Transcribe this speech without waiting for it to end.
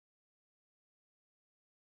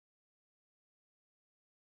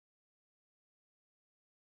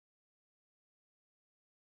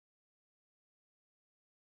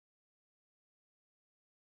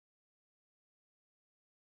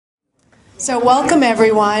So welcome,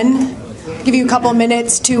 everyone. I'll give you a couple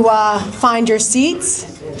minutes to find your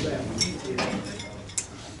seats.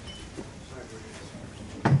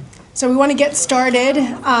 So we want to get started.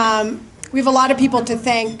 We have a lot of people to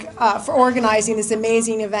thank for organizing this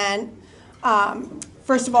amazing event.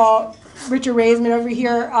 First of all, Richard Raisman over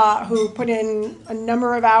here, who put in a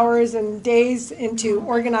number of hours and days into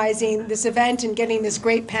organizing this event and getting this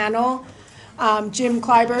great panel. Jim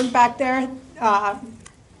Clyburn back there.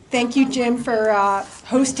 Thank you, Jim, for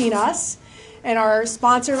hosting us. And our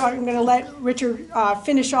sponsor, I'm going to let Richard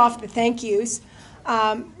finish off the thank yous.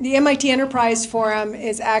 The MIT Enterprise Forum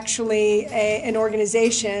is actually an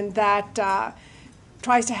organization that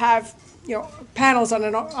tries to have panels on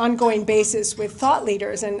an ongoing basis with thought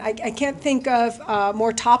leaders. And I can't think of a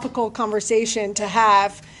more topical conversation to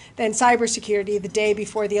have than cybersecurity the day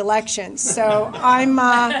before the election. So I'm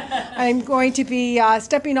going to be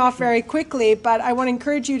stepping off very quickly, but I want to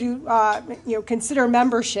encourage you to consider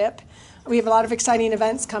membership. We have a lot of exciting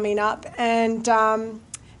events coming up, and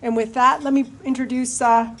with that, let me introduce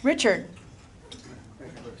Richard.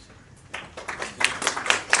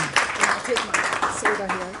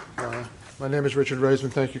 My name is Richard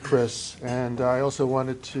Raisman. Thank you, Chris. And I also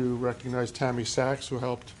wanted to recognize Tammy Sachs, who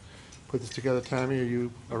helped put this together. Tammy, are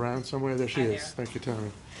you around somewhere? There she is. Thank you,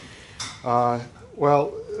 Tammy.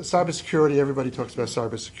 Well, cybersecurity, everybody talks about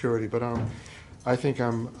cybersecurity, but I think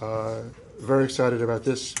I'm very excited about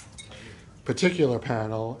this particular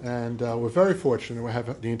panel, and we're very fortunate. We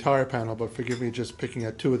have the entire panel, but forgive me just picking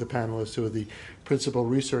at two of the panelists, who are the principal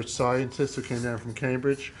research scientists who came down from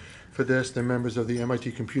Cambridge for this. They're members of the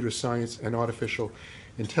MIT Computer Science and Artificial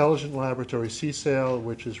Intelligence Laboratory, CSAIL,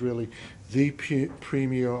 which is really the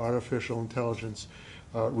premier artificial intelligence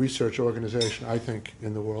research organization, I think,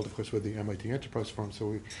 in the world. Of course, we're the MIT Enterprise Forum,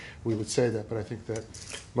 so we would say that, but I think that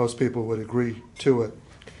most people would agree to it.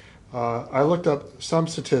 I looked up some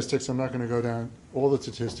statistics. I'm not going to go down all the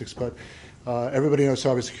statistics, but everybody knows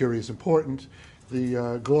cybersecurity is important.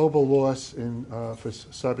 The global loss for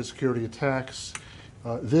cybersecurity attacks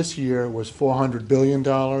this year was $400 billion,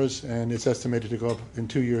 and it's estimated to go up in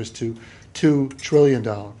 2 years to $2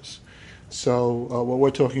 trillion. So what we're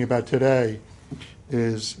talking about today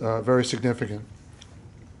is very significant.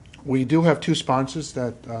 We do have two sponsors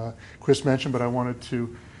that Chris mentioned, but I wanted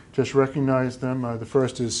to just recognize them. The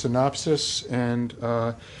first is Synopsys, and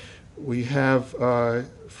we have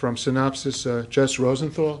from Synopsys Jess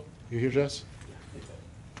Rosenthal. You here, Jess?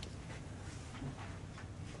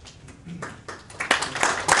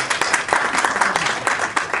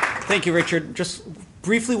 Thank you, Richard. Just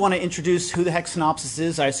briefly want to introduce who the heck Synopsys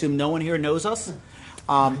is. I assume no one here knows us.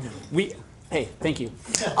 Hey, thank you.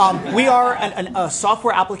 We are a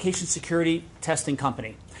software application security testing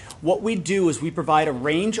company. What we do is we provide a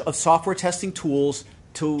range of software testing tools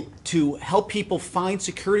to help people find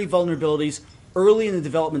security vulnerabilities early in the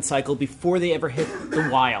development cycle before they ever hit the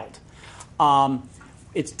wild.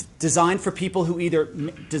 It's designed for people who either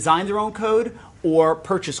design their own code or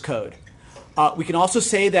purchase code. We can also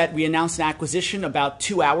say that we announced an acquisition about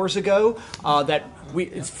 2 hours ago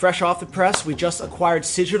it's fresh off the press. We just acquired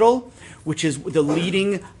Cigital, which is the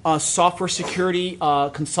leading software security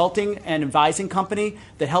consulting and advising company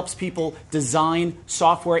that helps people design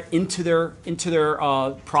software into their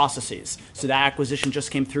processes. So that acquisition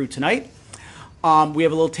just came through tonight. We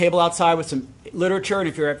have a little table outside with some literature, and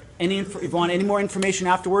if you want any more information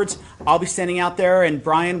afterwards, I'll be standing out there, and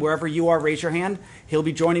Brian, wherever you are, raise your hand. He'll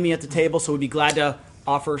be joining me at the table, so we'd be glad to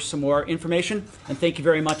offer some more information. And thank you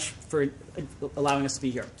very much for allowing us to be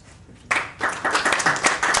here.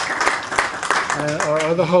 Our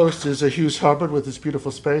other host is Hughes Hubbard with this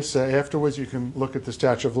beautiful space. Afterwards, you can look at the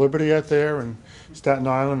Statue of Liberty out there, and Staten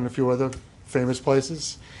Island, and a few other famous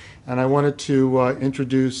places. And I wanted to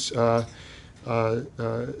introduce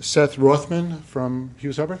Seth Rothman from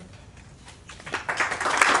Hughes Hubbard.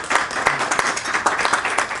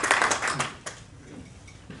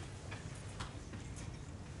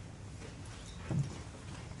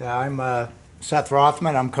 Yeah, I'm Seth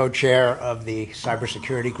Rothman. I'm co-chair of the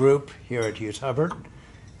cybersecurity group here at Hughes Hubbard.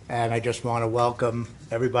 And I just want to welcome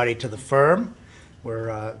everybody to the firm.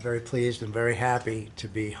 We're very pleased and very happy to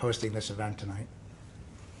be hosting this event tonight.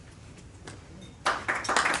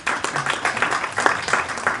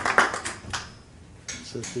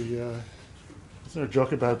 Isn't there a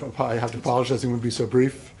joke about I have to apologize, it would be so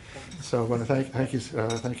brief. So I want to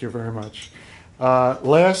thank you very much.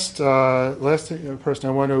 Last person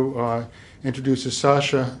I want to introduce is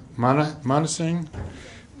Sasha Manasingh,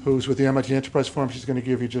 who's with the MIT Enterprise Forum. She's going to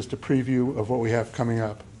give you just a preview of what we have coming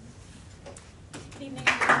up. Good evening.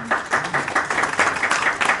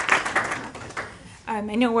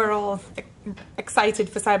 I know we're all excited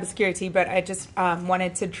for cybersecurity, but I just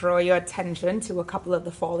wanted to draw your attention to a couple of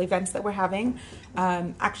the fall events that we're having.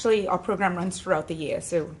 Actually, our program runs throughout the year,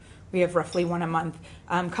 so we have roughly one a month.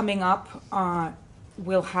 Coming up,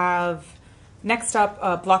 we'll have next up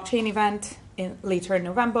a blockchain event later in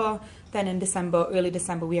November. Then in December, early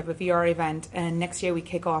December, we have a VR event. And next year we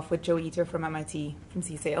kick off with Joe Eater from MIT, from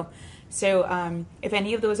CSAIL. So if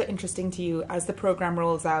any of those are interesting to you, as the program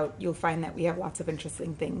rolls out, you'll find that we have lots of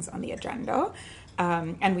interesting things on the agenda.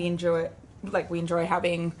 And we enjoy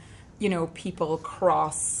having, people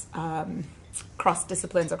cross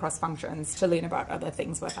disciplines or cross functions to learn about other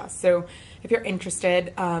things with us. So if you're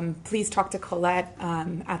interested, please talk to Colette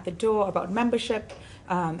at the door about membership.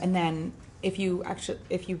 And then if you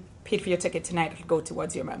paid for your ticket tonight, it'll go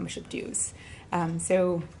towards your membership dues.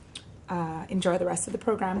 Enjoy the rest of the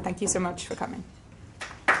program. Thank you so much for coming.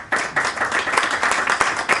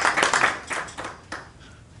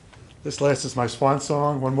 This last is my swan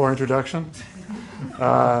song. One more introduction.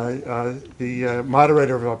 The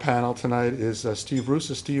moderator of our panel tonight is Steve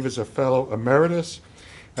Russa. Steve is a fellow emeritus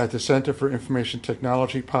at the Center for Information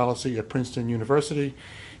Technology Policy at Princeton University,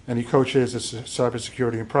 and he co-chairs the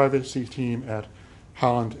Cybersecurity and Privacy team at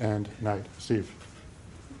Holland and Knight. Steve.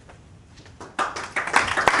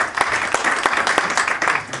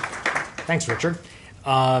 Thanks, Richard.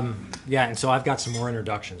 And so I've got some more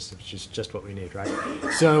introductions, which is just what we need, right?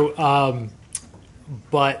 So,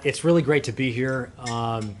 but it's really great to be here.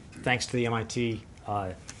 Thanks to the MIT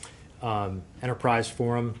Enterprise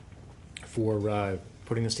Forum for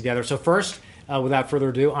putting this together. So first, without further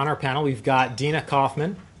ado, on our panel, we've got Dina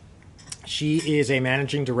Kaufman. She is a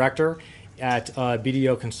managing director at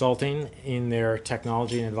BDO Consulting in their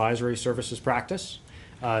technology and advisory services practice.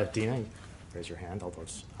 Dina, raise your hand, although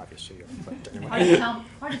it's obvious to you. But anyway.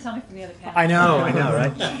 Hard to tell me from the other panel. I know,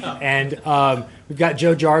 right? And we've got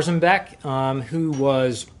Joe Jarzenbeck, who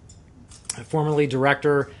was formerly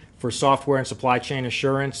director for software and supply chain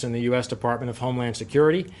assurance in the U.S. Department of Homeland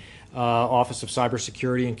Security, Office of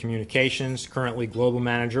Cybersecurity and Communications, currently global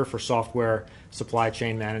manager for software supply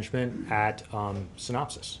chain management at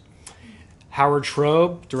Synopsys. Howard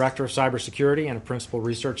Schroeb, director of cybersecurity and a principal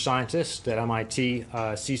research scientist at MIT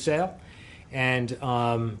CSAIL. And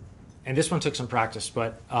this one took some practice,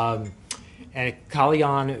 but and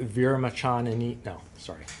Kalyan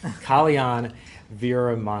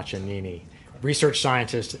Veeramachanini, research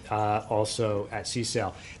scientist also at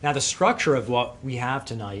CSAIL. Now, the structure of what we have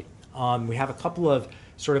tonight, we have a couple of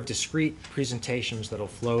sort of discrete presentations that will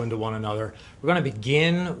flow into one another. We're going to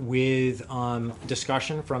begin with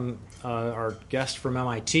discussion from our guest from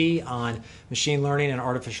MIT on machine learning and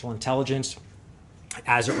artificial intelligence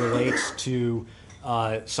as it relates to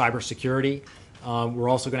cybersecurity. We're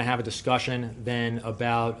also going to have a discussion then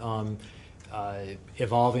about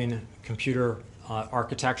evolving computer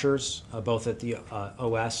architectures, both at the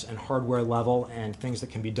OS and hardware level, and things that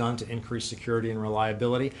can be done to increase security and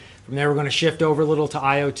reliability. From there, we're going to shift over a little to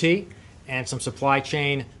IoT and some supply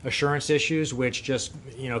chain assurance issues, which just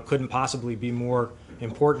couldn't possibly be more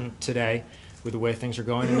important today with the way things are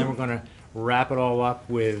going. And then we're going to wrap it all up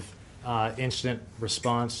with incident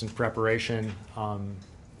response and preparation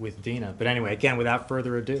with Dina. But anyway, again, without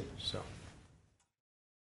further ado.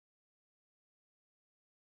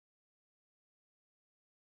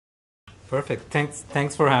 Perfect.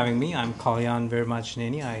 Thanks for having me. I'm Kalyan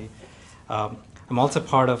Veeramachanini. I'm also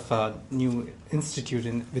part of a new institute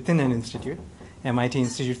within an institute, MIT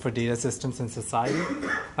Institute for Data Systems and Society.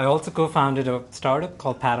 I also co-founded a startup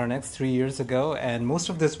called PatternEx 3 years ago, and most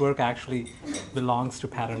of this work actually belongs to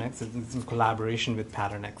PatternEx. It's in collaboration with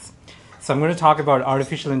PatternEx. So I'm going to talk about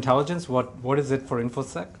artificial intelligence. What is it for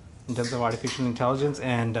InfoSec in terms of artificial intelligence,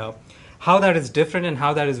 and how that is different and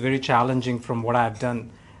how that is very challenging from what I've done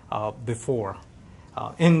before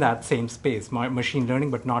in that same space, machine learning,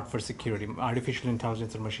 but not for security, artificial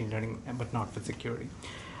intelligence and machine learning, but not for security.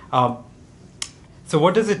 So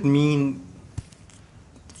what does it mean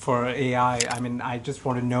for AI? I mean, I just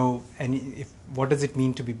want to know, what does it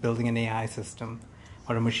mean to be building an AI system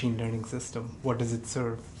or a machine learning system? What does it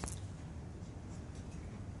serve?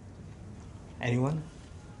 Anyone?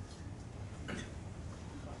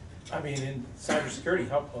 I mean, in cybersecurity,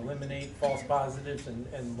 help eliminate false positives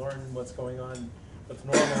and learn what's going on with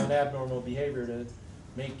normal and abnormal behavior to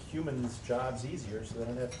make humans' jobs easier so they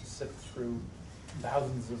don't have to sift through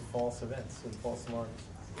thousands of false events and false alarms.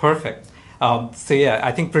 Perfect. So yeah,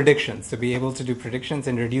 I think predictions, to be able to do predictions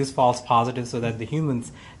and reduce false positives so that the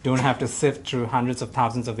humans don't have to sift through hundreds of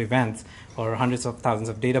thousands of events or hundreds of thousands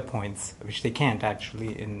of data points, which they can't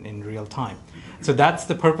actually in real time. So that's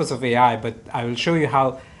the purpose of AI, but I will show you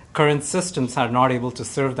how current systems are not able to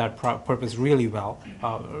serve that purpose really well,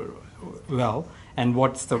 and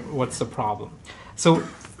what's the problem. So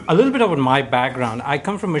a little bit about my background. I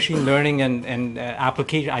come from machine learning and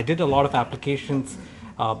application. I did a lot of applications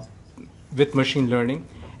with machine learning,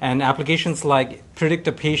 and applications like predict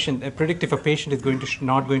if a patient is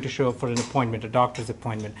not going to show up for an appointment, a doctor's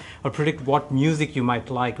appointment, or predict what music you might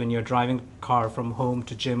like when you're driving a car from home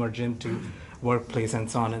to gym or gym to workplace, and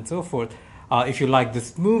so on and so forth. If you like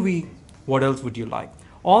this movie, what else would you like?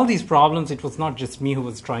 All these problems, it was not just me who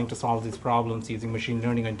was trying to solve these problems using machine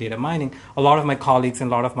learning and data mining. A lot of my colleagues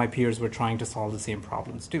and a lot of my peers were trying to solve the same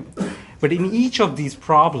problems too. But in each of these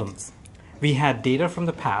problems, we had data from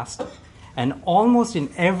the past, and almost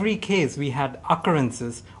in every case, we had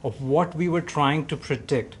occurrences of what we were trying to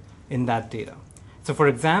predict in that data. So for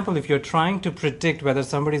example, if you're trying to predict whether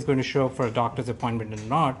somebody is going to show up for a doctor's appointment or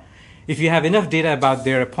not, if you have enough data about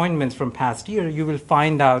their appointments from past year, you will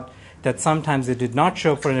find out that sometimes they did not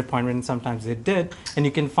show up for an appointment and sometimes they did, and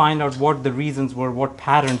you can find out what the reasons were, what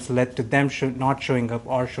patterns led to them not showing up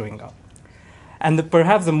or showing up. And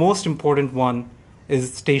perhaps the most important one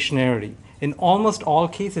is stationarity. In almost all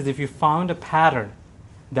cases, if you found a pattern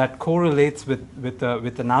that correlates with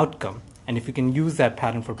an outcome, and if you can use that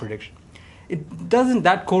pattern for prediction,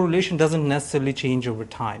 that correlation doesn't necessarily change over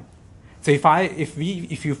time. So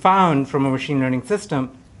if you found from a machine learning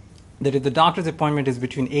system that if the doctor's appointment is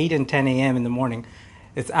between 8 and 10 a.m. in the morning,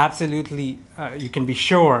 it's absolutely, you can be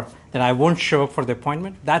sure that I won't show up for the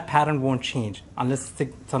appointment. That pattern won't change unless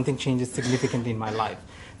something changes significantly in my life.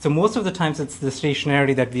 So most of the times it's the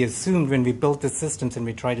stationarity that we assumed when we built the systems and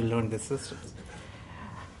we try to learn the systems.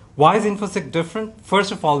 Why is InfoSec different?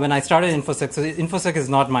 First of all, when I started InfoSec, so InfoSec is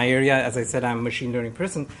not my area. As I said, I'm a machine learning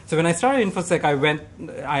person. So when I started InfoSec,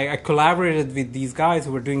 I collaborated with these guys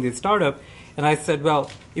who were doing this startup, and I said,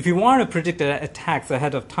 well, if you want to predict attacks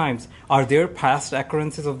ahead of times, are there past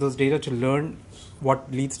occurrences of those data to learn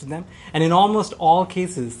what leads to them? And in almost all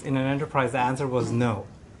cases in an enterprise, the answer was no.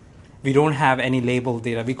 We don't have any labeled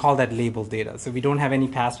data. We call that labeled data. So we don't have any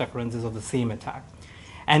past occurrences of the same attack.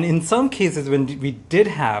 And in some cases, when we did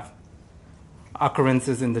have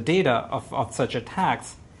occurrences in the data of such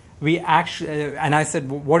attacks, we actually, and I said,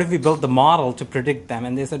 what if we built the model to predict them?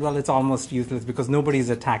 And they said, well, it's almost useless because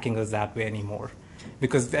nobody's attacking us that way anymore.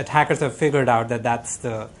 Because the attackers have figured out that that's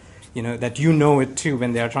the, that it too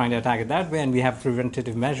when they are trying to attack it that way, and we have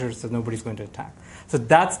preventative measures so nobody's going to attack. So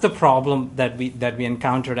that's the problem that we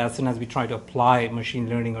encountered as soon as we try to apply machine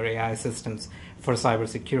learning or AI systems for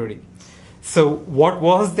cybersecurity. So what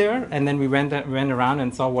was there? And then we went around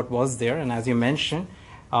and saw what was there. And as you mentioned,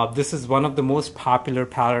 this is one of the most popular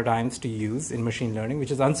paradigms to use in machine learning, which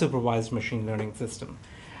is unsupervised machine learning system,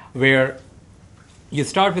 where you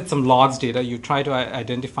start with some logs data. You try to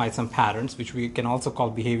identify some patterns, which we can also call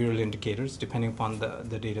behavioral indicators, depending upon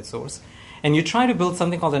the data source. And you try to build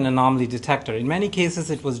something called an anomaly detector. In many cases,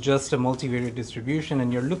 it was just a multivariate distribution,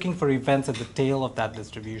 and you're looking for events at the tail of that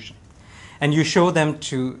distribution. And you show them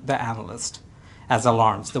to the analyst as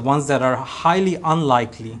alarms, the ones that are highly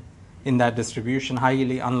unlikely in that distribution,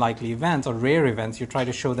 highly unlikely events or rare events. You try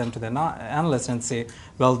to show them to the analyst and say,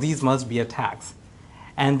 well, these must be attacks.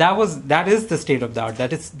 And that is the state of the art.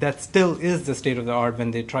 That still is the state of the art when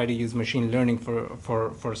they try to use machine learning for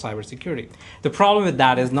cybersecurity. The problem with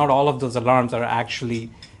that is not all of those alarms are actually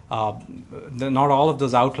not all of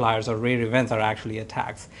those outliers or rare events are actually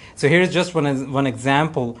attacks. So here's just one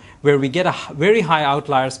example where we get a very high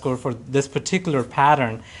outlier score for this particular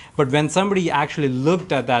pattern, but when somebody actually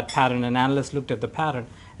looked at that pattern, an analyst looked at the pattern,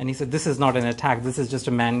 and he said, this is not an attack, this is just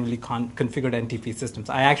a manually configured NTP systems.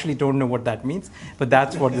 I actually don't know what that means, but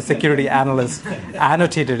that's what the security analyst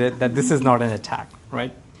annotated it, that this is not an attack,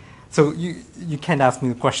 right? So you can't ask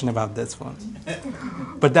me a question about this one.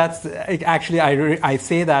 But that's actually, I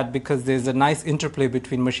say that because there's a nice interplay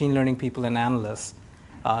between machine learning people and analysts,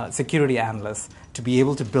 security analysts, to be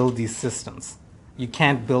able to build these systems. You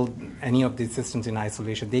can't build any of these systems in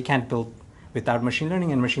isolation. They can't build without machine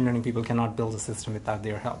learning, and machine learning people cannot build a system without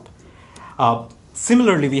their help.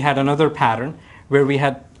 Similarly, we had another pattern where we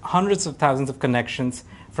had hundreds of thousands of connections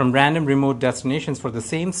from random remote destinations for the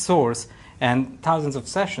same source and thousands of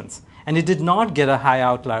sessions. And it did not get a high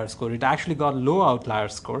outlier score. It actually got low outlier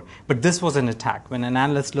score, but this was an attack. When an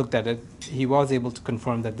analyst looked at it, he was able to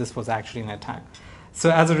confirm that this was actually an attack. So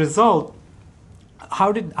as a result,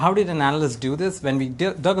 how did an analyst do this? When we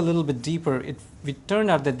dug a little bit deeper, it turned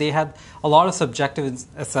out that they had a lot of subjective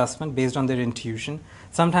assessment based on their intuition.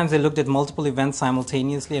 Sometimes they looked at multiple events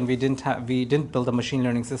simultaneously, and we didn't build a machine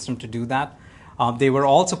learning system to do that. They were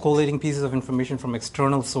also collating pieces of information from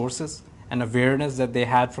external sources and awareness that they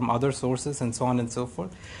had from other sources and so on and so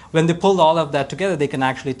forth. When they pulled all of that together, they can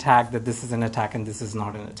actually tag that this is an attack and this is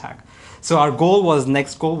not an attack. So our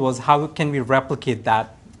next goal was how can we replicate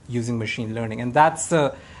that using machine learning? And that's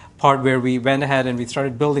the part where we went ahead and we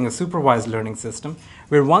started building a supervised learning system,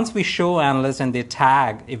 where once we show analysts and they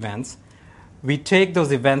tag events, we take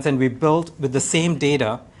those events and we build, with the same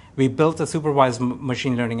data, we built a supervised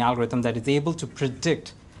machine learning algorithm that is able to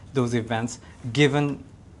predict those events given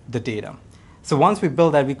the data. So once we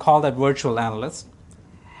build that, we call that virtual analyst.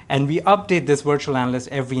 And we update this virtual analyst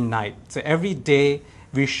every night. So every day,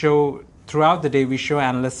 throughout the day, we show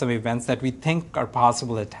analysts some events that we think are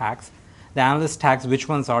possible attacks. The analyst tags which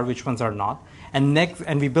ones are not.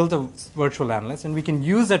 And we build a virtual analyst, and we can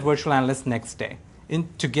use that virtual analyst next day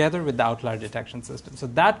together with the outlier detection system. So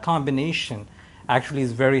that combination actually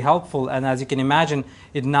is very helpful. And as you can imagine,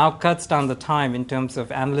 it now cuts down the time in terms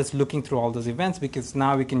of analysts looking through all those events, because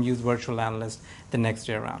now we can use virtual analyst the next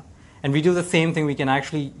day around. And we do the same thing. We can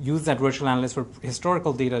actually use that virtual analyst for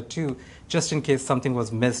historical data too, just in case something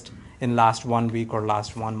was missed in last 1 week or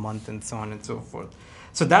last 1 month and so on and so forth.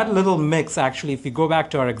 So that little mix, actually, if we go back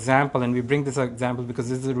to our example, and we bring this example because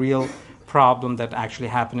this is a real problem that actually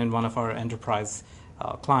happened in one of our enterprise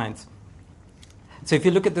clients. So if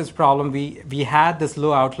you look at this problem, we had this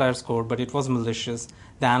low outlier score, but it was malicious.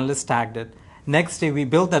 The analyst tagged it. Next day, we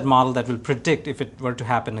built that model that will predict if it were to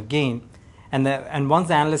happen again. And once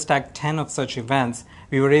the analyst tagged 10 of such events,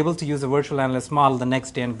 we were able to use a virtual analyst model the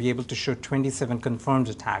next day and be able to show 27 confirmed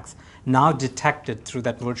attacks, now detected through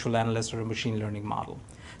that virtual analyst or a machine learning model.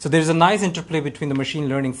 So there's a nice interplay between the machine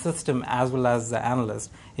learning system as well as the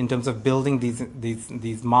analyst in terms of building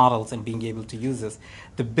these models and being able to use this.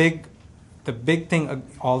 The big thing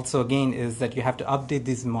also, again, is that you have to update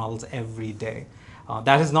these models every day.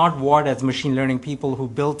 That is not what, as machine learning people who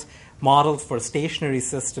built models for stationary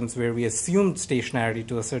systems where we assumed stationarity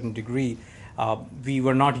to a certain degree, we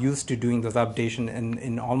were not used to doing those updations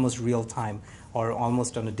in almost real time or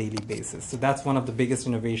almost on a daily basis. So that's one of the biggest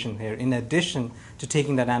innovations here, in addition to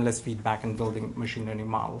taking that analyst feedback and building machine learning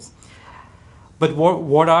models. But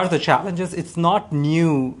what are the challenges? It's not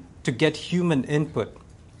new to get human input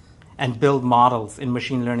and build models in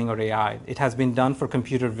machine learning or AI. It has been done for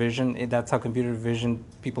computer vision. That's how computer vision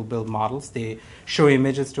people build models. They show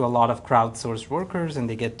images to a lot of crowdsourced workers, and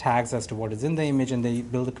they get tags as to what is in the image, and they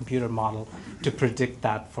build a computer model to predict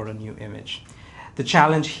that for a new image. The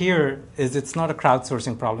challenge here is it's not a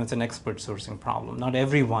crowdsourcing problem, it's an expert sourcing problem. Not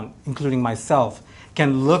everyone, including myself,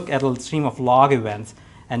 can look at a stream of log events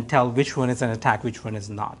and tell which one is an attack, which one is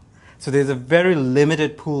not. So there's a very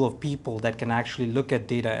limited pool of people that can actually look at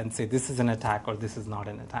data and say this is an attack or this is not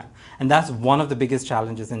an attack. And that's one of the biggest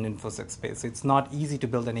challenges in InfoSec space. It's not easy to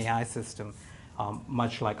build an AI system,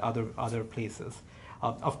 much like other places.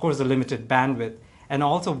 Of course, the limited bandwidth. And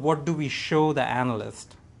also, what do we show the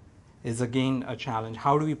analyst is, again, a challenge.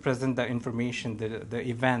 How do we present the information, the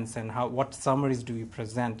events, and what summaries do we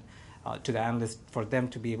present to the analyst for them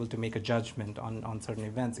to be able to make a judgment on certain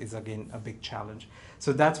events is, again, a big challenge.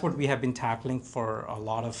 So that's what we have been tackling for a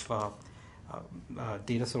lot of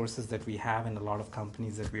data sources that we have and a lot of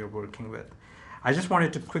companies that we are working with. I just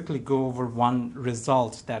wanted to quickly go over one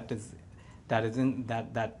result that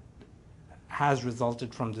has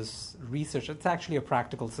resulted from this research. It's actually a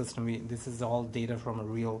practical system. This is all data from a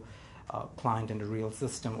real client and a real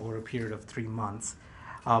system over a period of 3 months.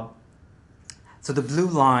 So the blue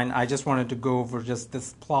line, I just wanted to go over just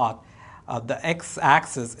this plot. The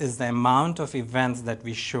x-axis is the amount of events that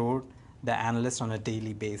we showed the analyst on a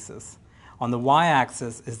daily basis. On the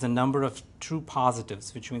y-axis is the number of true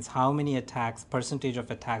positives, which means how many attacks, percentage of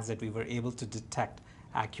attacks that we were able to detect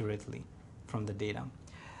accurately from the data.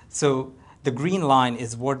 So the green line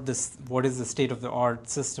is what is the state-of-the-art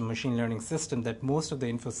system, machine learning system that most of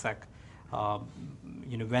the InfoSec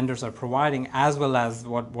vendors are providing, as well as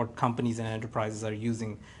what companies and enterprises are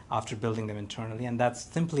using after building them internally, and that's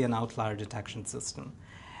simply an outlier detection system.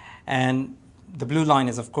 And the blue line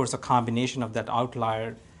is, of course, a combination of that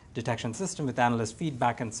outlier detection system with analyst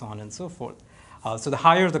feedback and so on and so forth. So the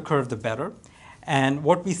higher the curve, the better. And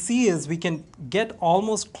what we see is we can get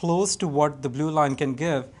almost close to what the blue line can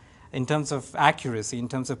give in terms of accuracy, in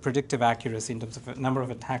terms of predictive accuracy, in terms of number of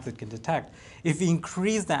attacks it can detect, if we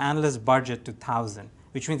increase the analyst budget to 1,000,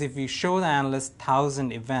 which means if we show the analyst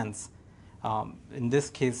 1,000 events, in this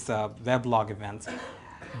case weblog events,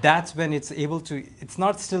 that's when it's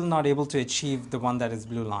still not able to achieve the one that is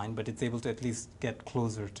blue line, but it's able to at least get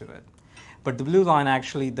closer to it. But the blue line,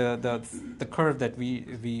 actually, the curve that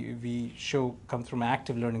we show comes from an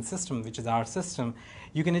active learning system, which is our system.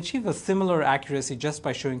 You can achieve a similar accuracy just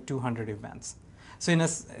by showing 200 events. So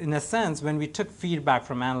in a sense, when we took feedback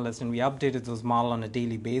from analysts and we updated those models on a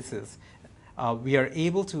daily basis, we are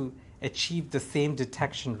able to achieve the same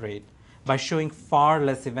detection rate by showing far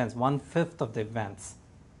less events, 1/5 of the events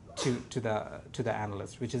to the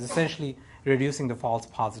analyst, which is essentially reducing the false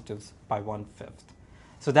positives by 1/5.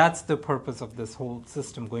 So that's the purpose of this whole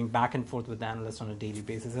system, going back and forth with the analyst on a daily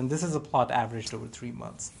basis. And this is a plot averaged over 3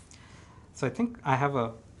 months. So I think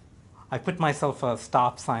I put myself a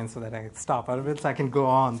stop sign so that I can stop. Otherwise, I can go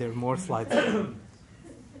on. There are more slides. Go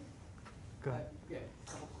ahead. Yeah,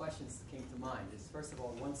 a couple questions came to mind. First of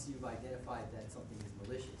all, once you've identified that something is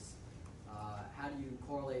malicious, how do you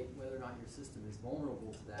correlate whether or not your system is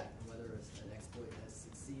vulnerable to that and whether an exploit has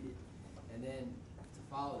succeeded? And then to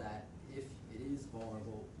follow that, if it is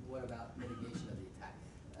vulnerable, what about mitigation of the attack?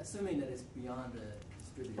 Assuming that it's beyond a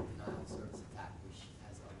distributed denial of service attack, which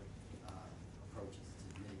has other approaches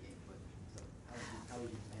to mitigate. But so how would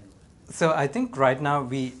you handle it? So I think right now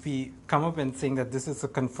we come up and saying that this is a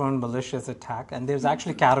confirmed malicious attack, and there's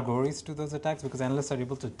actually categories to those attacks because analysts are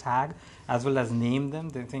able to tag as well as name them.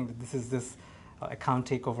 They think that this is this account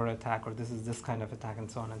takeover attack or this is this kind of attack and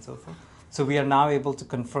so on and so forth. So we are now able to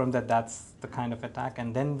confirm that that's the kind of attack,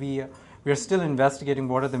 and then we are still investigating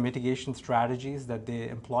what are the mitigation strategies that they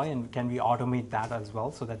employ and can we automate that as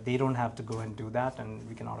well so that they don't have to go and do that and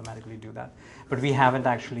we can automatically do that. But we haven't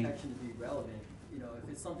actually. Protection to be relevant, if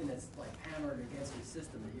it's something that's like hammered against your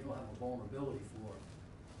system that you don't have a vulnerability for,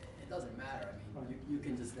 it doesn't matter. I mean, you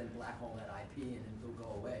can just then black hole that IP and it'll go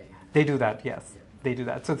away. They do that, yes. Yeah. They do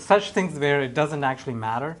that. So such things where it doesn't actually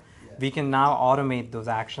matter, we can now automate those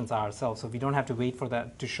actions ourselves. So we don't have to wait for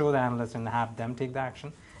that to show the analyst and have them take the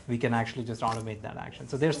action. We can actually just automate that action.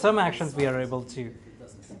 So there's some actions we are able to. If it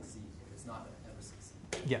doesn't succeed, if it's not going to ever succeed.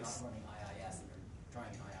 Yes. You're not running IIS and you're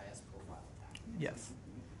trying IIS profile attack. Yes.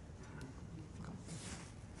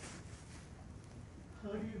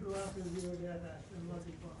 How do you go after zero data and what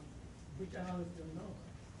it wants? Which analyst will know?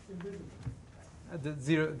 It's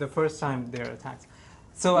invisible. The first time there are attacks.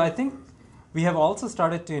 So I think we have also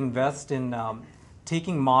started to invest in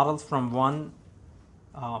taking models from one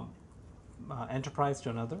enterprise to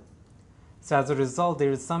another. So as a result,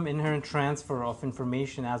 there is some inherent transfer of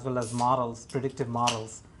information as well as models, predictive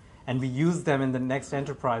models, and we use them in the next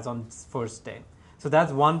enterprise on its first day. So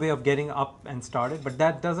that's one way of getting up and started, but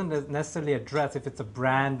that doesn't necessarily address if it's a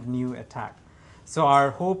brand new attack. So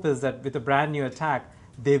our hope is that with a brand new attack,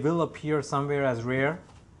 they will appear somewhere as rare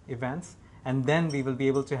events, and then we will be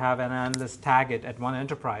able to have an analyst tag it at one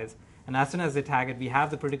enterprise. And as soon as they tag it, we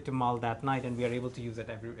have the predictive model that night, and we are able to use it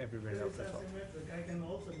everywhere else as well. I can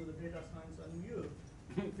also do the data science on you,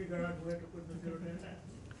 figure out where to put the zero data,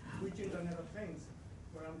 which Internet of Things,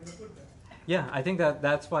 where I'm going to put that. Yeah, I think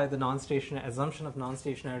that's why the assumption of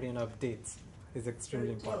non-stationarity and updates is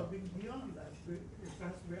extremely important. Well, beyond that, it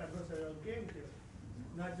has to be adversarial game theory,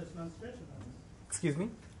 not just non-stationary. Excuse me?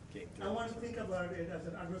 I want to think about it as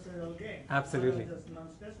an adversarial game. Absolutely. Not just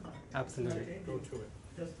non-stationary. Absolutely. Go to it.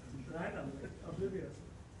 Just randomly, obliviously.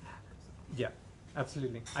 Yeah,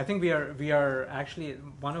 absolutely. I think we are actually,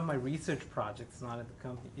 one of my research projects, not at the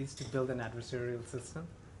company, is to build an adversarial system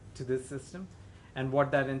to this system. And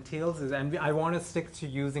what that entails is, and I want to stick to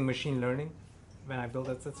using machine learning when I build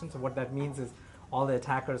that system. So what that means is all the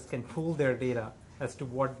attackers can pool their data as to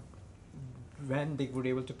when they were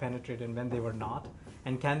able to penetrate and when they were not.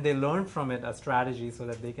 And can they learn from it a strategy so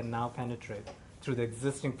that they can now penetrate through the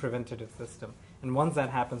existing preventative system. And once that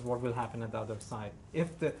happens, what will happen at the other side?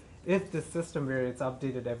 If the system where it's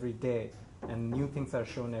updated every day and new things are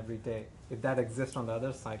shown every day, if that exists on the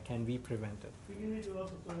other side, can we prevent it? So you need to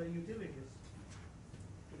also put the utilities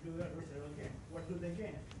to do adversarial game. What do they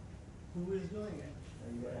gain? Who is doing it?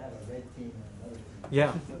 You would have a red team and another team.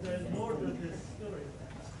 Yeah. So there's more to this story.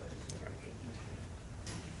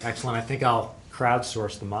 Excellent. I think I'll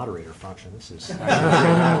crowdsource the moderator function. This is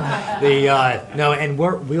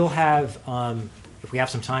we'll have if we have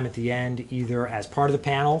some time at the end, either as part of the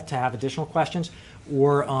panel to have additional questions,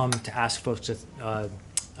 or to ask folks to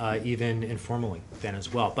even informally then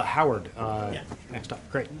as well. But Howard, next up,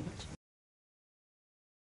 great.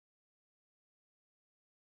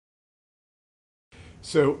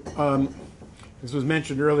 So, as was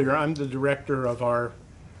mentioned earlier, I'm the director of our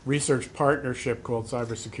research partnership called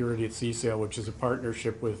Cybersecurity at CSAIL, which is a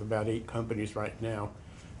partnership with about 8 companies right now.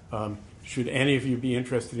 Should any of you be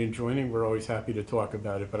interested in joining, we're always happy to talk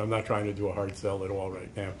about it, but I'm not trying to do a hard sell at all right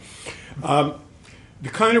now. The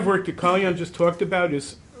kind of work that Kalyan just talked about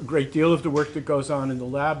is a great deal of the work that goes on in the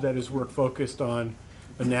lab. That is work focused on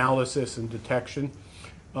analysis and detection.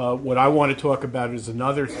 What I want to talk about is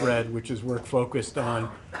another thread, which is work focused on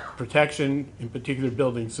protection, in particular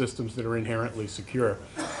building systems that are inherently secure.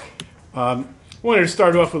 I wanted to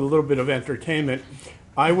start off with a little bit of entertainment.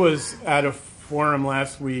 I was at a forum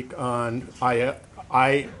last week on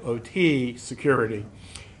IoT security,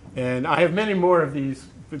 and I have many more of these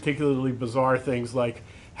particularly bizarre things like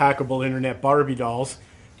hackable internet Barbie dolls.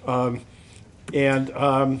 Of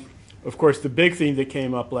course, the big thing that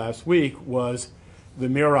came up last week was the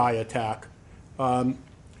Mirai attack. So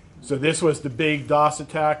this was the big DOS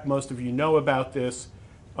attack. Most of you know about this.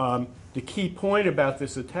 The key point about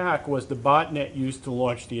this attack was the botnet used to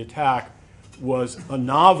launch the attack was a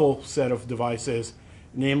novel set of devices,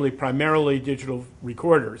 namely primarily digital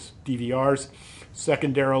recorders, DVRs,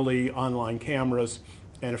 secondarily online cameras,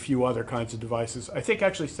 and a few other kinds of devices. I think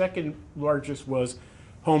actually second largest was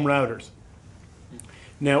home routers.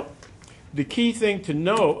 Now, the key thing to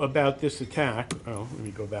know about this attack, let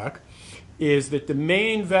me go back, is that the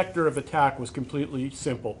main vector of attack was completely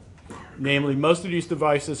simple. Namely, most of these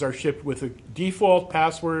devices are shipped with a default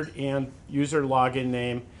password and user login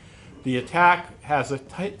name. The attack has a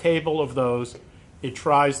table of those. It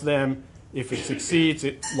tries them. If it succeeds,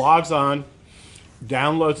 it logs on,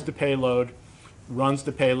 downloads the payload, runs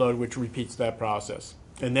the payload, which repeats that process,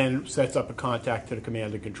 and then sets up a contact to the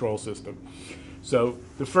command and control system. So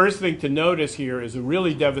the first thing to notice here is a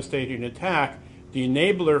really devastating attack. The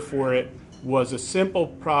enabler for it was a simple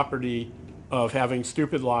property of having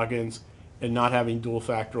stupid logins and not having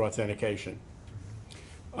dual-factor authentication.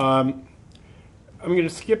 I'm going to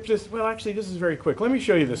skip this. Well, actually, this is very quick. Let me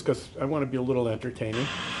show you this because I want to be a little entertaining.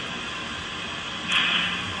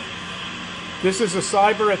 This is a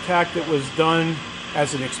cyber attack that was done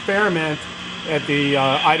as an experiment at the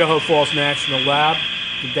Idaho Falls National Lab.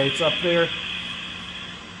 The date's up there.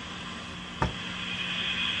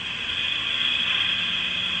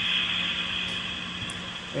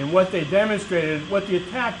 And what they demonstrated, what the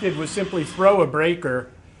attack did was simply throw a breaker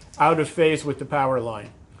out of phase with the power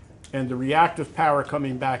line. And the reactive power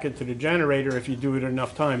coming back into the generator, if you do it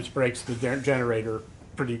enough times, breaks the generator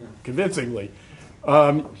pretty convincingly.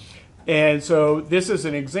 And so this is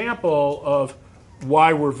an example of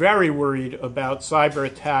why we're very worried about cyber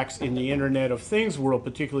attacks in the Internet of Things world,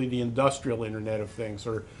 particularly the industrial Internet of Things,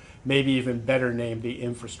 or maybe even better named the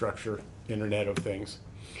infrastructure Internet of Things.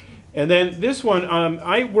 And then this one,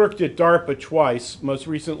 I worked at DARPA twice, most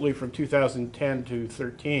recently from 2010 to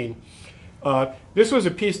 13. This was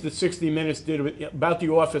a piece that 60 Minutes did about the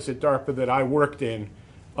office at DARPA that I worked in.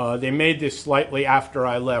 They made this slightly after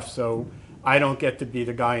I left, so I don't get to be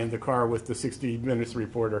the guy in the car with the 60 Minutes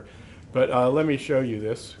reporter. But let me show you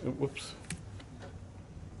this. Whoops.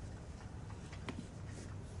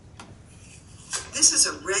 This is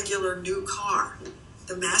a regular new car.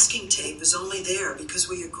 The masking tape is only there because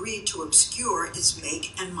we agreed to obscure its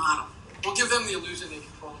make and model. We'll give them the illusion they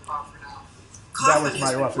control the car for now. Kaufman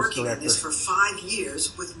has been working on this for 5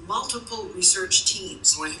 years with multiple research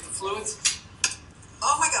teams. Want to hit the fluids?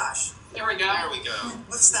 Oh my gosh. There we go. There we go.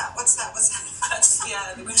 What's that? What's that? What's that? That's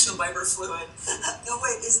the windshield wiper fluid. No,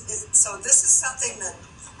 wait, so this is something that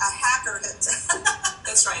a hacker had...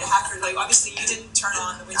 That's right, a hacker. Like, obviously you didn't turn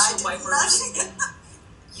on the windshield wipers.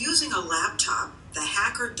 Using a laptop, the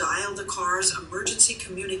hacker dialed the car's emergency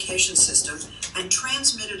communication system and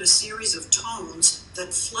transmitted a series of tones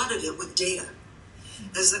that flooded it with data.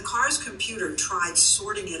 As the car's computer tried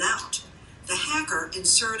sorting it out, the hacker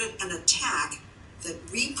inserted an attack that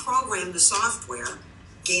reprogrammed the software,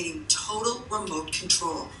 gaining total remote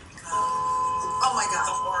control. Oh my God.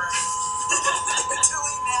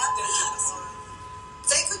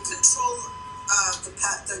 They could control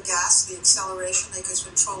the gas, the acceleration, they could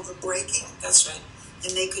control the braking. That's right.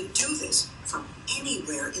 And they could do this from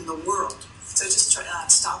anywhere in the world. So just try to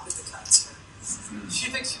stop at the cuts here. She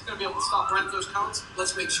thinks she's going to be able to stop right at those cones.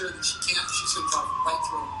 Let's make sure that she can't. She's going to drive right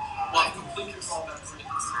through them. While complete control that brake.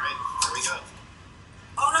 All right, here we go.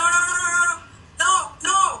 Oh, no.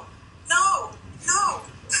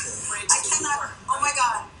 I cannot, oh my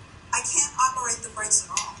God. I can't operate the brakes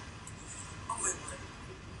at all. Oh my word.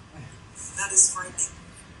 That is frightening.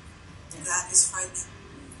 That is frightening.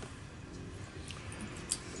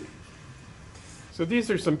 So these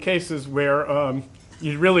are some cases where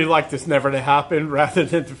you'd really like this never to happen rather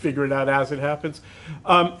than to figure it out as it happens.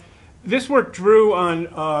 This work drew on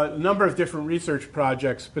a number of different research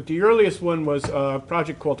projects, but the earliest one was a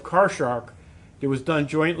project called CarShark. It was done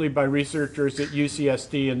jointly by researchers at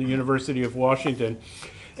UCSD and the University of Washington.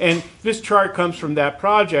 And this chart comes from that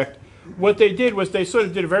project. What they did was they sort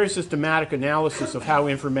of did a very systematic analysis of how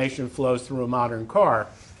information flows through a modern car.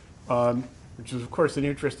 which is, of course, an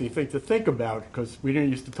interesting thing to think about because we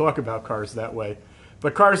didn't used to talk about cars that way.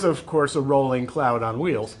 But cars, of course, are rolling cloud on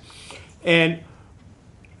wheels. And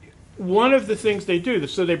one of the things they do,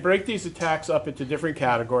 so they break these attacks up into different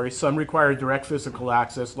categories. Some require direct physical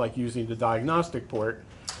access, like using the diagnostic port.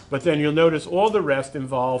 But then you'll notice all the rest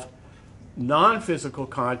involve non-physical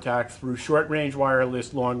contact through short-range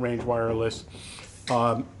wireless, long-range wireless,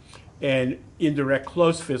 and indirect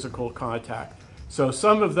close physical contact. So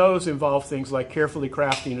some of those involve things like carefully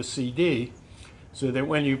crafting a CD so that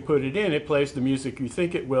when you put it in, it plays the music you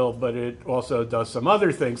think it will, but it also does some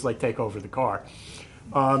other things like take over the car.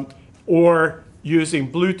 Or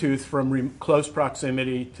using Bluetooth from close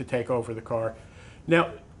proximity to take over the car.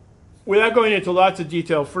 Now, without going into lots of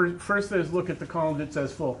detail, first let's look at the column that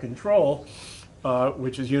says full control,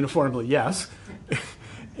 which is uniformly yes.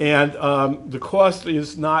 And the cost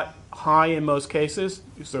is not high in most cases,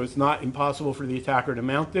 so it's not impossible for the attacker to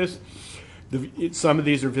mount this. Some of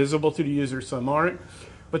these are visible to the user, some aren't.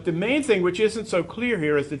 But the main thing, which isn't so clear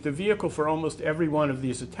here, is that the vehicle for almost every one of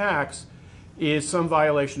these attacks is some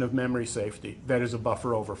violation of memory safety. That is a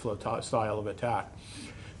buffer overflow style of attack.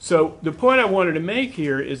 So the point I wanted to make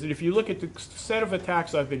here is that if you look at the set of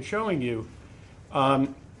attacks I've been showing you,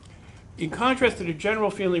 in contrast to the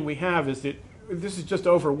general feeling we have is that this is just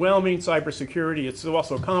overwhelming cybersecurity. It's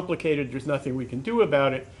also complicated. There's nothing we can do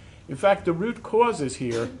about it. In fact, the root causes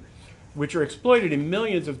here, which are exploited in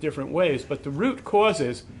millions of different ways, but the root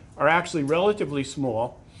causes are actually relatively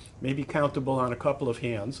small, maybe countable on a couple of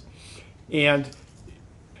hands, and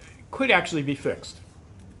could actually be fixed.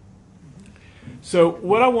 So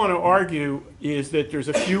what I want to argue is that there's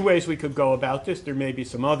a few ways we could go about this. There may be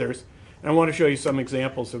some others. And I want to show you some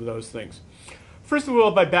examples of those things. First of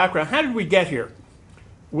all, by background, how did we get here?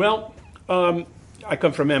 Well, I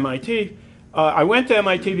come from MIT. I went to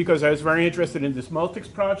MIT because I was very interested in this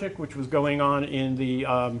Multics project, which was going on in the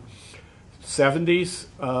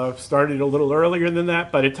 70s. Started a little earlier than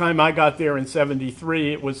that. By the time I got there in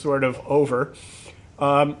 73, it was sort of over.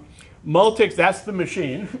 Multics, that's the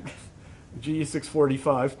machine,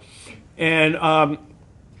 GE645. And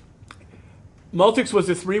Multics was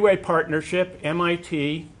a three-way partnership,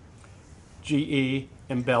 MIT, GE,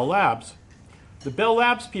 and Bell Labs. The Bell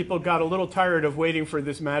Labs people got a little tired of waiting for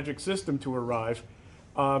this magic system to arrive.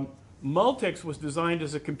 Multics was designed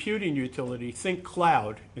as a computing utility, think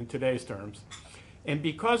cloud in today's terms. And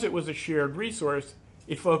because it was a shared resource,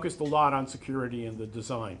 it focused a lot on security in the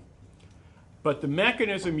design. But the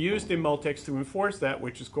mechanism used in Multics to enforce that,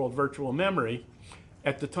 which is called virtual memory,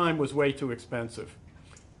 at the time was way too expensive.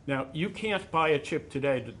 Now, you can't buy a chip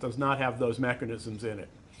today that does not have those mechanisms in it.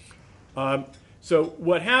 So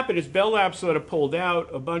what happened is Bell Labs sort of pulled out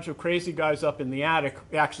a bunch of crazy guys up in the attic,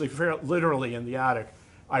 actually literally in the attic.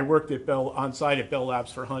 I worked at on site at Bell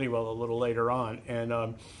Labs for Honeywell a little later on,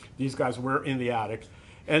 and these guys were in the attic.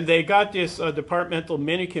 And they got this departmental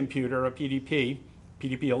mini computer, a PDP,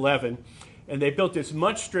 PDP-11, and they built this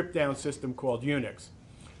much stripped down system called Unix,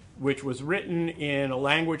 which was written in a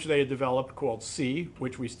language they had developed called C,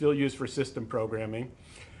 which we still use for system programming,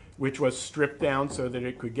 which was stripped down so that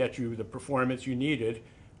it could get you the performance you needed,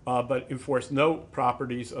 but enforced no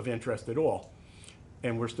properties of interest at all.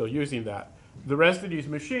 And we're still using that. The rest of these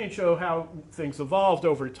machines show how things evolved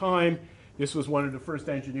over time. This was one of the first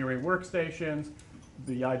engineering workstations,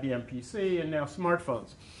 the IBM PC, and now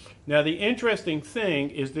smartphones. Now, the interesting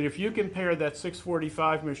thing is that if you compare that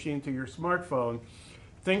 645 machine to your smartphone,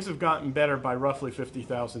 things have gotten better by roughly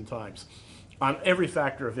 50,000 times on every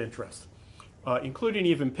factor of interest, including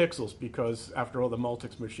even pixels, because after all, the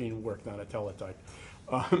Multics machine worked on a teletype.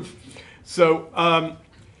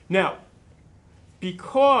 Now,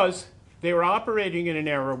 because they were operating in an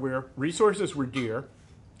era where resources were dear,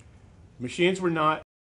 machines were not